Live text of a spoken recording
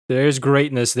There's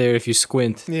greatness there if you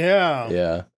squint. Yeah.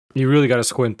 Yeah. You really got to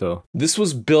squint, though. This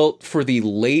was built for the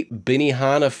late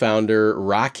Benihana founder,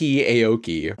 Rocky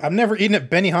Aoki. I've never eaten at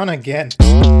Benihana again.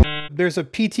 There's a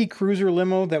PT Cruiser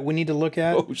limo that we need to look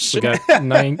at. Oh, We shit. got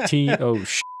 19. Oh,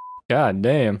 shit. God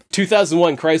damn.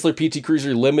 2001 Chrysler PT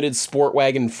Cruiser Limited Sport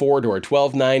Wagon 4-door,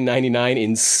 $12,999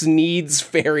 in Sneed's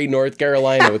Ferry, North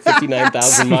Carolina with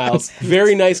 59,000 miles.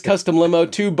 Very nice custom limo,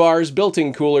 2 bars,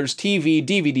 built-in coolers, TV,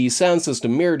 DVD, sound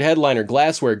system, mirrored headliner,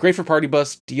 glassware, great for party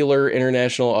bus, dealer,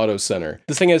 International Auto Center.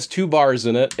 This thing has 2 bars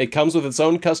in it. It comes with its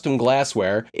own custom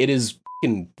glassware. It is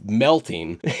f***ing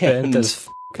melting. Bent as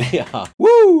Yeah.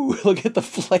 Woo! Look at the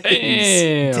flames.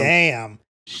 Damn. Damn.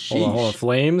 Hold on.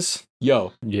 Flames?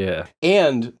 Yo. Yeah.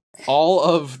 And all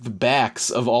of the backs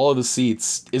of all of the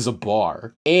seats is a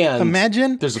bar. And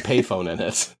Imagine, there's a payphone in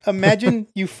it. imagine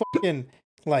you fucking,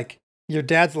 like, your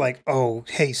dad's like, oh,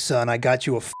 hey, son, I got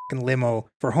you a fucking limo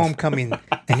for homecoming.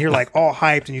 And you're like all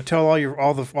hyped, and you tell all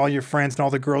your friends, and all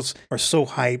the girls are so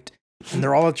hyped, and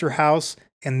they're all at your house,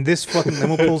 and this fucking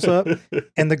limo pulls up,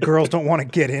 and the girls don't want to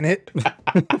get in it.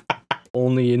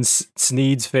 Only in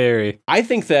Sneed's Ferry. I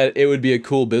think that it would be a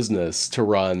cool business to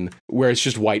run where it's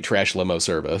just white trash limo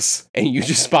service. And you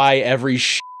just buy every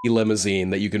shitty limousine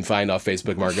that you can find off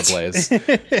Facebook Marketplace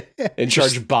and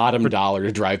charge bottom dollar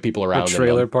to drive people around. The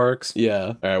trailer in them. parks. Yeah.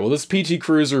 All right. Well, this PT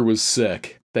Cruiser was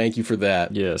sick. Thank you for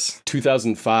that. Yes.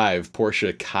 2005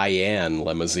 Porsche Cayenne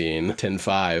limousine,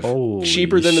 10.5. Holy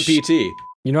Cheaper than the PT.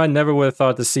 You know, I never would have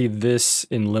thought to see this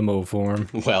in limo form.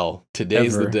 Well,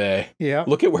 today's Ever. the day. Yeah.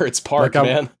 Look at where it's parked, Like,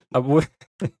 man. I would,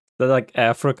 like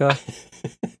Africa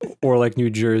or like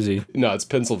New Jersey. No, it's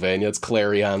Pennsylvania. It's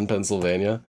Clarion,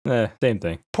 Pennsylvania. Same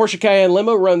thing. Porsche Cayenne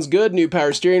limo runs good. New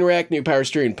power steering rack, new power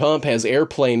steering pump, has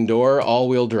airplane door,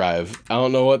 all-wheel drive. I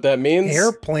don't know what that means.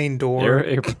 Airplane door.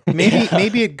 Air-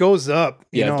 Maybe it goes up.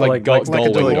 You Yeah, know, like like a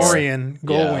gull-wing door. DeLorean.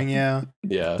 Gullwing, yeah.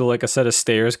 Yeah. So like a set of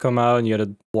stairs come out and you got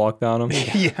to walk down them.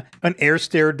 Yeah. An air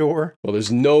stair door. Well,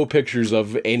 there's no pictures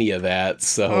of any of that,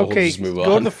 so we'll Okay, just move go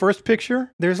to on. the first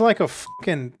picture. There's like a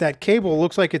fucking, that cable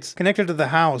looks like it's connected to the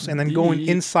house and then going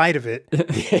inside of it.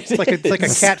 It's like a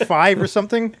Cat 5 or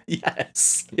something.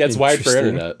 Yes. Yeah, it's wired for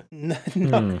Interesting.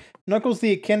 internet. Knuckles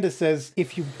the Akenda says,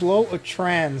 if you blow a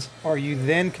trans, are you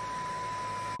then...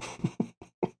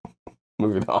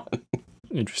 Moving on.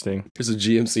 Interesting. There's a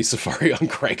GMC Safari on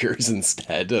Crikers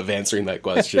instead of answering that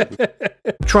question.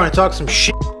 trying to talk some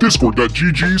shit?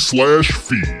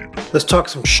 Discord.gg/feed. Let's talk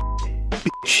some shit.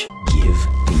 Give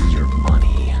me your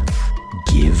money.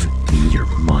 Give me your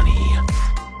money.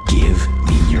 Give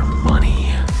me your money.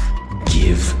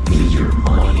 Give me your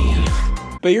money.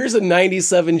 But here's a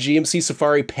 97 GMC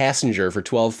Safari Passenger for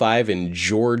 $12,500 in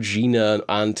Georgina,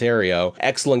 Ontario.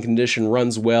 Excellent condition,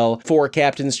 runs well. 4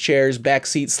 captain's chairs, back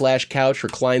seat / couch,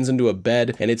 reclines into a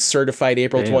bed, and it's certified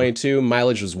April 22.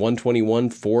 Mileage was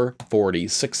 121,440.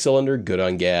 6-cylinder, good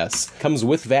on gas. Comes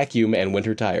with vacuum and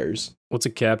winter tires. What's a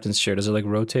captain's chair? Does it like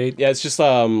rotate? Yeah, it's just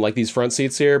like these front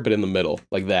seats here, but in the middle,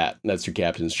 like that. That's your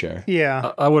captain's chair.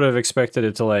 Yeah. I would have expected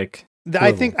it to like...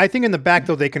 I think in the back,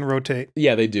 though, they can rotate.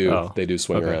 Yeah, they do. Oh, They do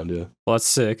swing okay. around, yeah. Well, that's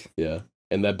sick. Yeah.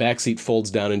 And that back seat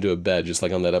folds down into a bed, just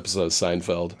like on that episode of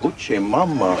Seinfeld.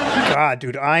 God,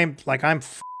 dude, I'm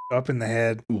up in the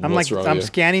head. What's wrong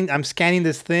with you? I'm scanning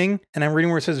this thing, and I'm reading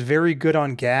where it says very good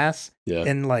on gas. Yeah.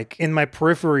 And like in my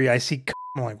periphery, I see.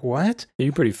 I'm like, what?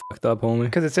 You're pretty fucked up, homie.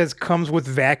 Because it says comes with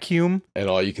vacuum. And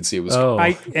all you could see was... Oh.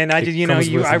 I did, you know, comes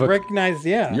with I vac- recognize,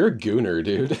 yeah. You're a gooner,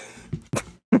 dude.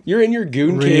 You're in your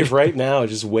goon cave right now,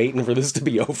 just waiting for this to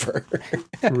be over.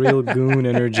 Real goon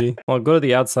energy. Well, go to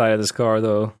the outside of this car,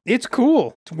 though. It's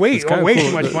cool. It's way kinda way cool.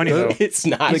 too much money though. It's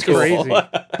not It's cool. crazy.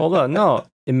 Hold on, no.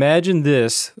 Imagine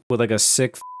this with like a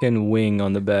sick fucking wing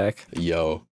on the back.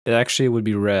 Yo. It actually would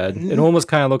be rad. It almost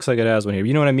kind of looks like it has one here.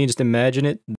 You know what I mean? Just imagine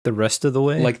it the rest of the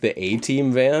way. Like the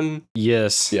A-Team van?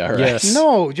 yes. Yeah, right. Yes.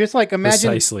 No, just like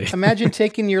imagine Precisely. imagine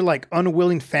taking your like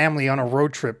unwilling family on a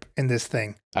road trip in this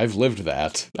thing. I've lived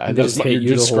that. They just hate You're you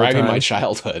the whole describing my time.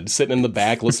 childhood. Sitting in the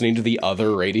back listening to the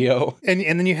other radio. And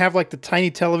then you have like the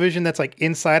tiny television that's like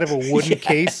inside of a wooden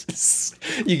case. Yes.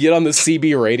 You get on the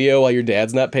CB radio while your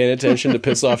dad's not paying attention to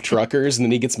piss off truckers, and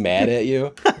then he gets mad at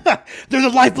you. There's a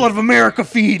Lifeblood of America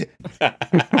feed.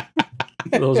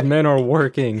 Those men are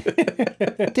working.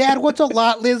 Dad, what's a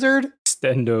lot lizard?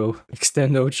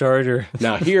 Extendo charger.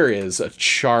 Now here is a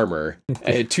charmer.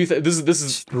 This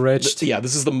is Stretched. Yeah,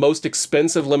 this is the most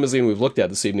expensive limousine we've looked at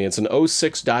this evening. It's an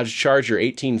 06 Dodge Charger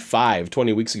 18.5,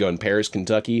 20 weeks ago in Paris,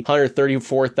 Kentucky.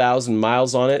 134,000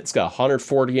 miles on it. It's got a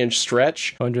 140-inch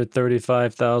stretch.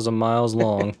 135,000 miles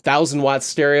long. 1,000-watt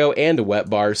stereo and a wet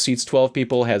bar. Seats 12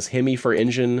 people. Has Hemi for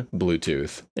engine.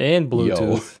 Bluetooth. And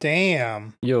Bluetooth.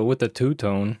 Damn. Yo, with the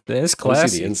two-tone. It's Let's see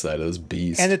classy. the inside of this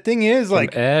beast. And the thing is,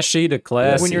 like, From ashy to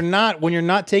classy. when you're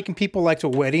not taking people like to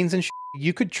weddings and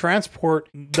you could transport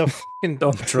the fucking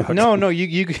dump truck. No,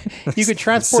 you could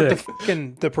transport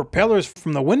the propellers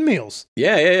from the windmills.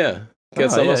 Yeah.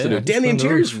 Got something else to do. Damn, the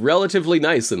interior's relatively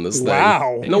nice in this thing.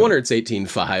 Wow. No wonder it's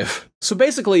 18.5. So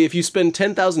basically, if you spend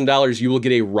 $10,000, you will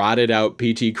get a rotted out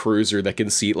PT Cruiser that can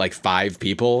seat like 5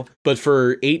 people. But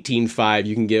for 18.5,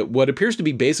 you can get what appears to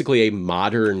be basically a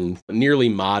modern, nearly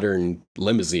modern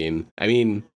limousine. I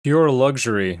mean, pure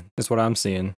luxury is what I'm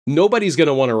seeing. nobody's going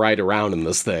to want to ride around in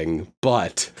this thing,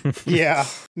 but Yeah.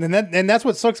 And that's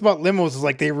what sucks about limos is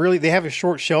like they have a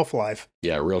short shelf life.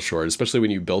 yeah, real short, especially when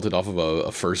you built it off of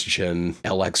a first gen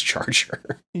LX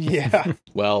Charger. Yeah.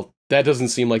 Well, that doesn't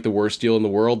seem like the worst deal in the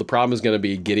world. The problem is going to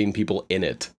be getting people in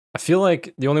it. I feel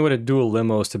like the only way to do a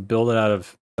limo is to build it out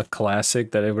of a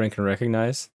classic that everyone can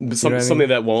recognize. Something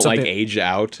that won't like age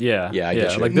out. Yeah, I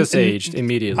get you. like this aged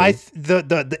immediately.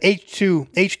 The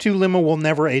H2 limo will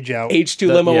never age out. H2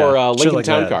 limo or Lincoln like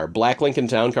Town that. Car, black Lincoln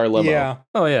Town Car limo. Yeah.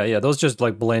 Oh yeah. Those just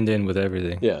like blend in with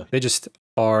everything. Yeah. They just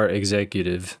are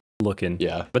executive looking.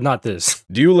 Yeah. But not this.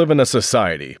 Do you live in a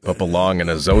society but belong in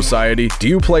a society? Do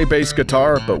you play bass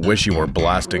guitar but wish you were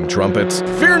blasting trumpets?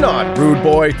 Fear not, rude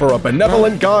boy, for a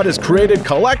benevolent God has created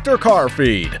Collector Car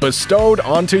Feed, bestowed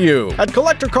onto you. At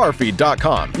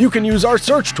collectorcarfeed.com, you can use our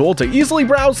search tool to easily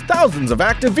browse thousands of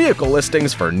active vehicle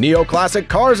listings for neoclassic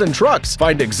cars and trucks.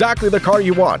 Find exactly the car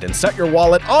you want and set your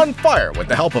wallet on fire with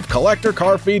the help of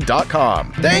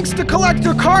collectorcarfeed.com. Thanks to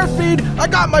Collector Car Feed, I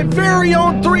got my very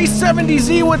own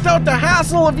 370Z without the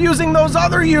hassle of using those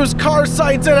other used car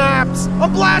sites and apps.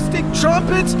 I'm blasting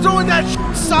trumpets, throwing that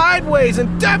shit sideways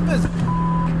and deaf as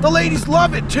the ladies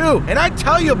love it too, and I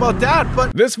tell you about that,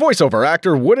 but this voiceover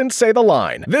actor wouldn't say the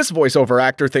line. This voiceover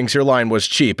actor thinks your line was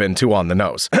cheap and too on the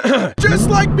nose. Just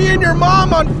like me and your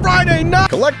mom on Friday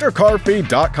night.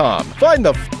 CollectorCarFeed.com. Find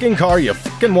the fucking car you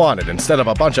fucking wanted instead of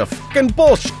a bunch of fucking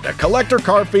bullshit at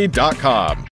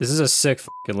CollectorCarFeed.com. This is a sick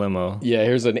fucking limo. Yeah,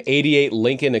 here's an 88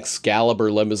 Lincoln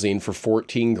Excalibur limousine for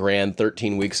 14 grand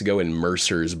 13 weeks ago in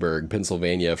Mercersburg,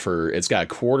 Pennsylvania it's got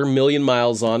 250,000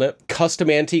 miles on it.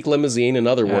 Custom antique limousine, in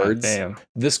other words. Damn.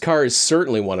 This car is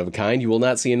certainly one of a kind. You will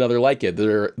not see another like it.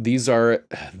 This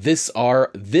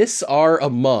are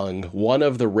among one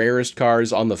of the rarest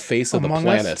cars on the face of the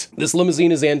planet. This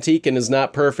limousine is antique and is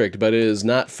not perfect, but it is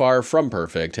not far from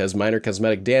perfect. Has minor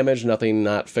cosmetic damage, nothing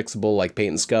not fixable like paint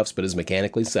and scuffs, but is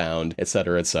mechanically sound,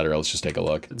 etc., etc. Let's just take a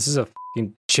look. This is a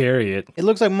fucking chariot. It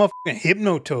looks like motherfucking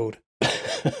Hypnotoad.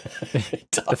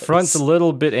 The front's a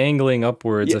little bit angling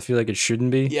upwards. Yeah. I feel like it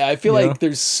shouldn't be. Yeah, I feel like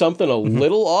there's something a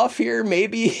little off here,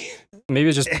 maybe. Maybe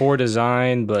it's just poor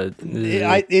design, but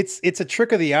It's a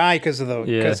trick of the eye because of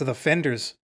the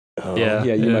fenders. Oh, yeah,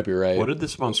 you might be right. What did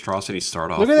this monstrosity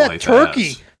start off Look at that life turkey.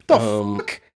 as? The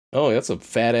fuck? Oh, that's a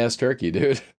fat ass turkey,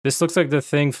 dude. this looks like the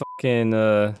thing fucking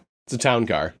It's a town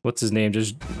car. what's his name?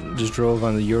 Just drove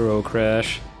on the Euro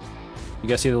crash. You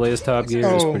guys see the latest Top Gear?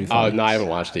 It's pretty Oh, fun. no, I haven't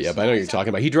watched it yet, but I know what you're talking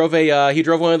about. He drove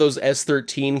one of those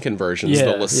S13 conversions, the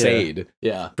Yeah, Lasade.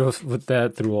 Yeah. Drove with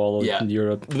that through all of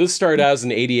Europe. This started out as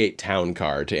an 88 town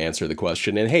car, to answer the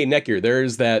question. And hey, Necker,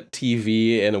 there's that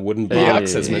TV and a wooden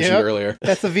box, as mentioned earlier.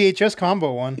 That's the VHS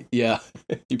combo one. Yeah.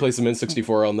 You play some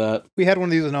N64 on that? We had one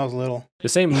of these when I was little.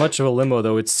 This ain't much of a limo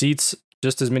though. It seats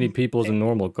just as many people as a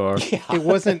normal car. It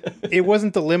wasn't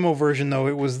the limo version though.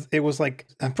 It was like,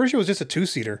 I'm pretty sure it was just a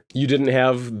 2-seater. You didn't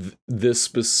have this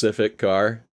specific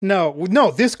car? No,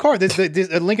 this car, this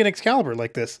a Lincoln Excalibur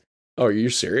like this. Oh, are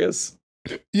you serious?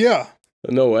 Yeah.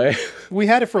 No way. We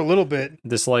had it for a little bit.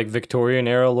 This like Victorian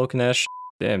era looking ass shit.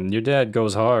 Damn, your dad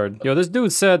goes hard. Yo, this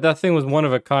dude said that thing was one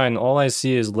of a kind. All I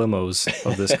see is limos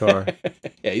of this car.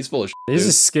 Yeah, he's full of shit. He's a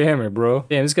scammer, bro.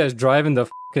 Damn, this guy's driving the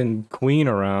fucking queen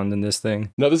around in this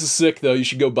thing. No, this is sick, though. You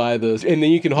should go buy this. And then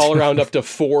you can haul around up to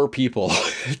 4 people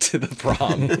to the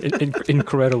prom.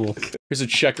 Incredible. Here's a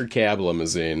checker cab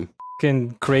limousine.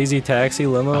 Fucking crazy taxi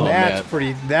limo. Oh, That's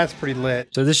man. pretty lit.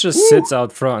 So this just sits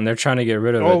out front and they're trying to get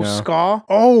rid of it now. Ska.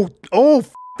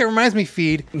 That reminds me,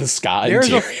 Feed. The Sky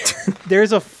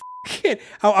There's a fucking,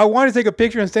 I want to take a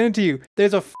picture and send it to you.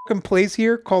 There's a fucking place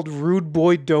here called Rude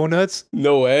Boy Donuts.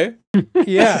 No way.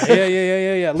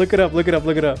 Yeah. Look it up. Look it up.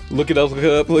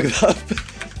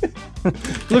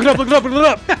 Look it up, look it up, look it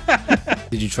up.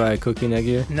 Did you try a cooking egg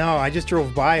here? No, I just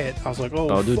drove by it. I was like,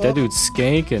 oh, dude, fuck. that dude's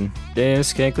skanking. Damn,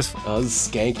 skank was.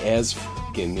 Skank as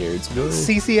in here. It's good.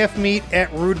 CCF meat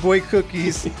at Rude Boy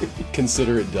Cookies.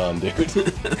 Consider it done, dude.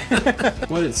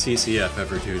 What did CCF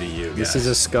ever do to you guys? This is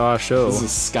a ska show. This is a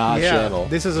ska Yeah, channel.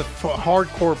 this is a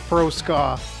hardcore pro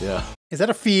ska. Yeah. Is that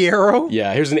a Fiero?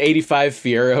 Yeah, here's an 85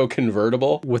 Fiero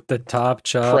convertible. With the top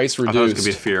chop. Price I thought it was reduced.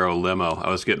 going to be a Fiero limo. I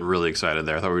was getting really excited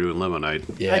there. I thought we were doing limo night.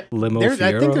 Yeah. Limo I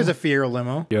Fiero. think there's a Fiero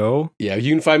limo. Yo. Yeah,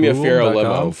 you can find me a Fiero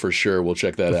Boom.com. limo for sure. We'll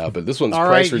check that out. But this one's All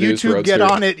price right, reduced. YouTube, roadster. get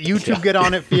on it. YouTube, get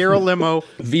on it. Fiero limo.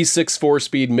 V6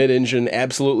 4-speed mid-engine,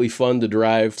 absolutely fun to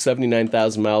drive,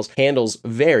 79,000 miles, handles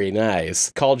very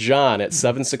nice. Call John at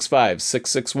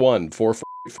 765-661-4444.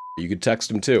 You could text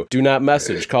him too. Do not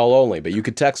message, call only, but you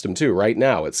could text him too right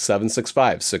now at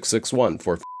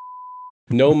 765-661-4444.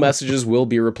 No messages will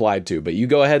be replied to, but you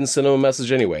go ahead and send him a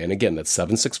message anyway. And again, that's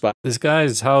 765 This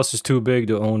guy's house is too big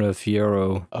to own a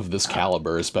Fiero. of this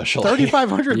caliber, especially.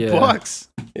 3,500 Yeah. bucks.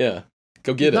 Yeah,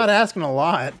 go get Not it. asking a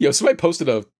lot. Yo, somebody posted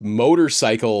a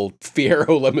motorcycle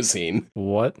Fiero limousine.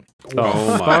 What?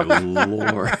 Oh my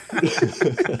lord.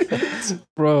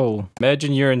 Bro,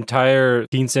 imagine your entire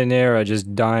quinceanera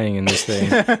just dying in this thing.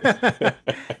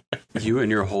 You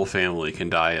and your whole family can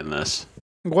die in this.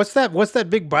 What's that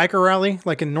big biker rally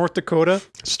like in North Dakota?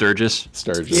 Sturgis?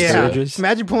 Sturgis. Yeah. Sturgis?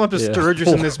 Imagine pulling up to Yeah. Sturgis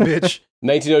in this bitch.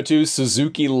 1902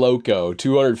 Suzuki Loco,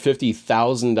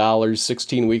 $250,000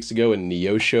 16 weeks ago in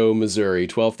Neosho, Missouri.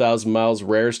 12,000 miles,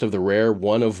 rarest of the rare,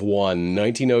 one of one.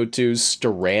 1902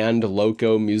 Strand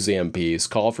Loco museum piece.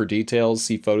 Call for details,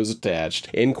 see photos attached.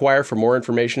 Inquire for more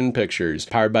information and pictures.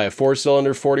 Powered by a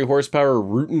 4-cylinder, 40 horsepower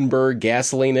Rutenberg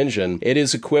gasoline engine, it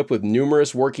is equipped with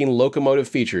numerous working locomotive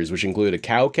features, which include a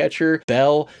cow catcher,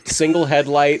 bell, single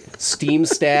headlight, steam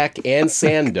stack, and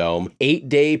sand dome,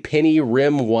 8-day penny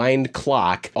rim wind clock,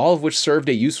 all of which served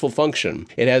a useful function.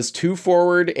 It has 2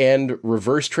 forward and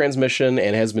reverse transmission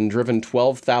and has been driven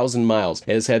 12,000 miles. It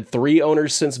has had 3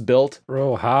 owners since built.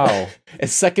 Bro, how? A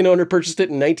second owner purchased it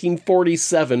in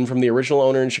 1947 from the original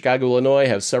owner in Chicago, Illinois.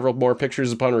 Have several more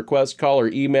pictures upon request. Call or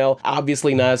email.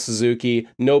 Obviously not a Suzuki.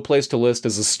 No place to list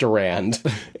as a Strand.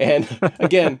 And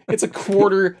again, it's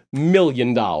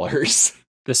 $250,000.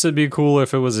 This would be cool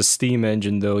if it was a steam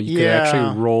engine, though. You could Yeah.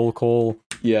 actually roll coal.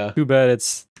 Yeah. Too bad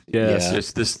it's gas. Yeah.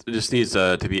 This just needs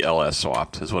to be LS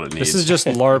swapped, is what it needs. This is just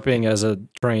LARPing as a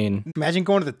train. Imagine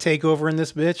going to the takeover in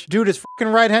this bitch. Dude, it's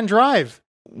fucking right-hand drive.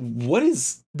 What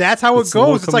is... That's how it It's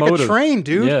goes. It's like a locomotive. train,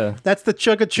 dude. Yeah. That's the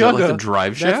chugga Is that chugga. like the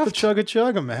drive That's shaft? the chugga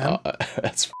chugga, man.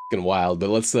 That's fucking wild. But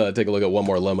let's take a look at one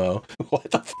more limo.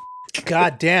 What the f***?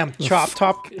 God damn, chop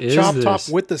top is this?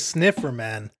 with the sniffer,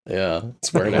 man. Yeah,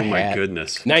 it's wearing a Oh my hat.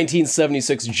 goodness.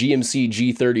 1976 GMC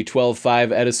G30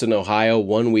 12.5 Edison, Ohio,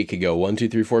 1 week ago. 1, 2,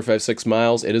 3, 4, 5, 6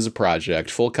 miles. It is a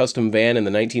project. Full custom van in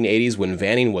the 1980s when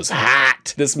vanning was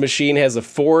hot. This machine has a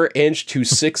 4-inch to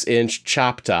 6-inch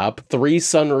chop top, 3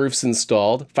 sunroofs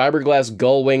installed, fiberglass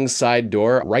gull wing side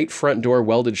door, right front door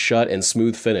welded shut, and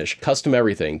smooth finish. Custom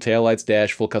everything. Taillights,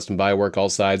 dash, full custom bodywork, all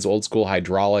sides, old school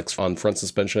hydraulics on front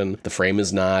suspension. The frame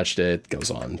is notched. It goes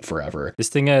on forever. This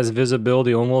thing has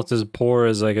visibility almost as poor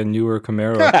as like a newer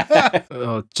Camaro.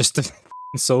 Oh, just a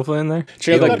sofa in there?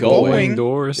 Check out Yeah, that gull gull wing. wing.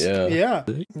 Doors. Yeah. Yeah.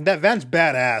 That van's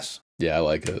badass. Yeah, I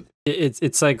like it.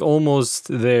 It's like almost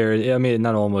there. I mean,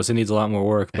 not almost. It needs a lot more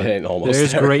work. It But ain't almost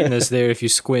there's there. greatness there if you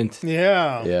squint.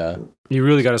 Yeah. Yeah. You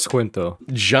really got to squint, though.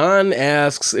 John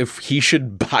asks if he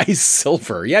should buy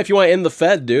silver. Yeah, if you want to end the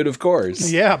Fed, dude, of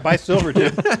course. Yeah, buy silver,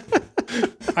 dude.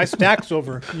 I stack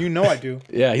silver. You know I do.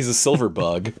 Yeah, he's a silver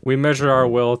bug. We measure our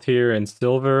wealth here in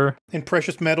silver In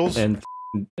precious metals. and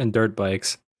dirt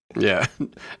bikes. Yeah.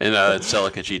 And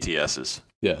Celica GTSs.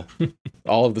 Yeah.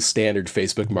 All of the standard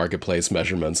Facebook marketplace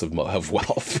measurements of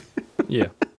wealth. Yeah.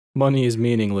 Money is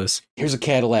meaningless. Here's a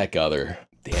Cadillac other.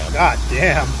 Damn. God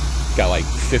damn. Got like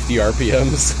 50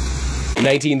 RPMs.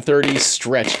 1930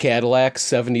 stretch Cadillac,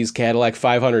 70s Cadillac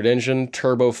 500 engine,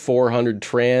 turbo 400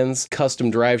 trans, custom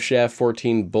drive shaft,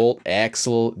 14 bolt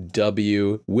axle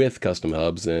W with custom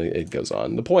hubs, and it goes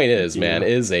on. The point is, man, it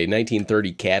is a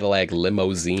 1930 Cadillac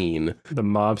limousine. The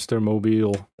mobster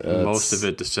mobile. Most of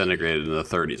it disintegrated in the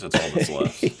 30s. That's all that's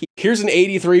left. Here's an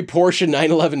 83 Porsche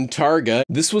 911 Targa.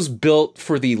 This was built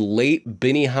for the late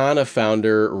Benihana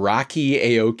founder, Rocky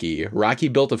Aoki. Rocky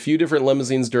built a few different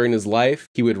limousines during his life.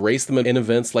 He would race them in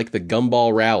events like the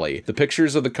Gumball Rally. The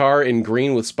pictures of the car in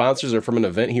green with sponsors are from an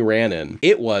event he ran in.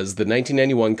 It was the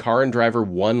 1991 Car and Driver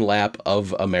One Lap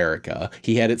of America.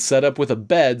 He had it set up with a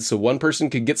bed so one person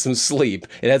could get some sleep.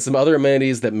 It had some other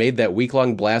amenities that made that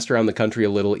week-long blast around the country a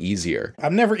little easier.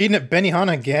 I'm never eating at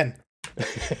Benihana again.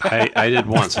 I did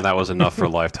once, and that was enough for a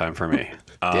lifetime for me.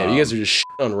 Damn, you guys are just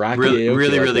on Rocky. Really, Aoki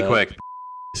really, like really that. quick.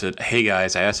 He said, "Hey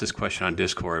guys, I asked this question on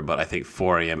Discord, but I think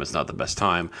 4 a.m. is not the best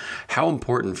time. How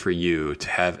important for you to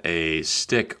have a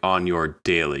stick on your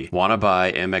daily? Want to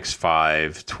buy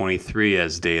MX-5 23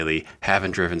 as daily?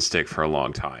 Haven't driven stick for a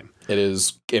long time." It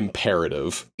is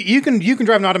imperative. You can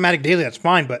drive an automatic daily, that's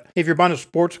fine. But if you're buying a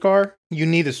sports car, you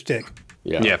need a stick.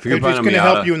 Yeah. Yeah, if you're It's buying just a going to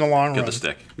Miata, help you in the long get run. the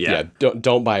stick. Yeah.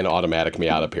 Don't buy an automatic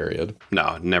Miata, period.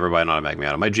 No, never buy an automatic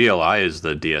Miata. My GLI is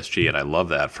the DSG, and I love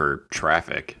that for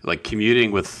traffic. Like,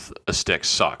 commuting with a stick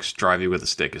sucks. Driving with a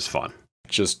stick is fun.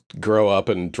 Just grow up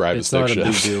and drive It's a stick not a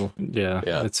big shift. deal. Yeah,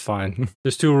 Yeah. it's fine.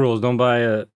 There's 2 rules. Don't buy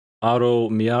a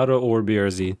Miata or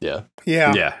BRZ. Yeah.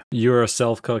 Yeah. Yeah. You're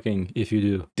self-cucking if you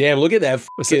do. Damn, look at that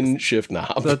fucking shift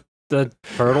knob. That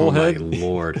turtle Oh my head?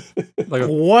 lord. Like a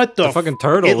What the fucking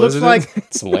turtle, It looks isn't like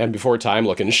Some Land Before Time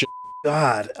looking shit.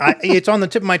 God. It's on the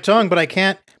tip of my tongue, but I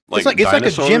can't. It's like a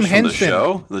dinosaurs Jim from Henson. The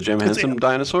show? The Jim Henson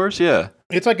dinosaurs? Yeah.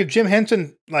 It's like a Jim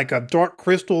Henson, like a Dark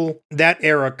Crystal, that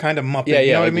era kind of Muppet. Yeah,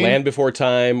 you know like what I mean? Land Before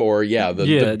Time or the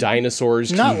Yeah.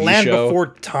 dinosaurs Not TV Land show. Before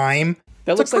Time.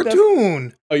 That It's looks a like that.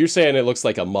 cartoon. Oh, you're saying it looks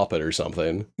like a Muppet or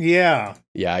something. Yeah.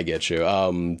 Yeah, I get you.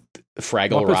 Fraggle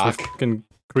Muppets were Rock. fucking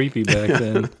creepy back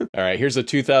then. All right, here's a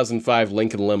 2005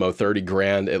 Lincoln limo, 30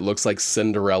 grand. It looks like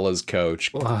Cinderella's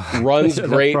coach. Runs An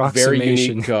great, very approximation.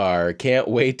 unique car. Can't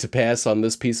wait to pass on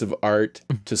this piece of art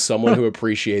to someone who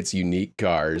appreciates unique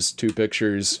cars. 2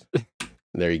 pictures.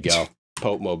 There you go.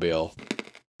 Pope Mobile.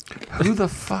 Who the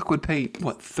fuck would pay,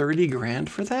 what, 30 grand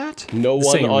for that? No This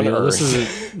one ain't on real.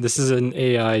 earth. This is an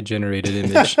AI generated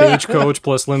image. Stagecoach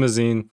plus limousine.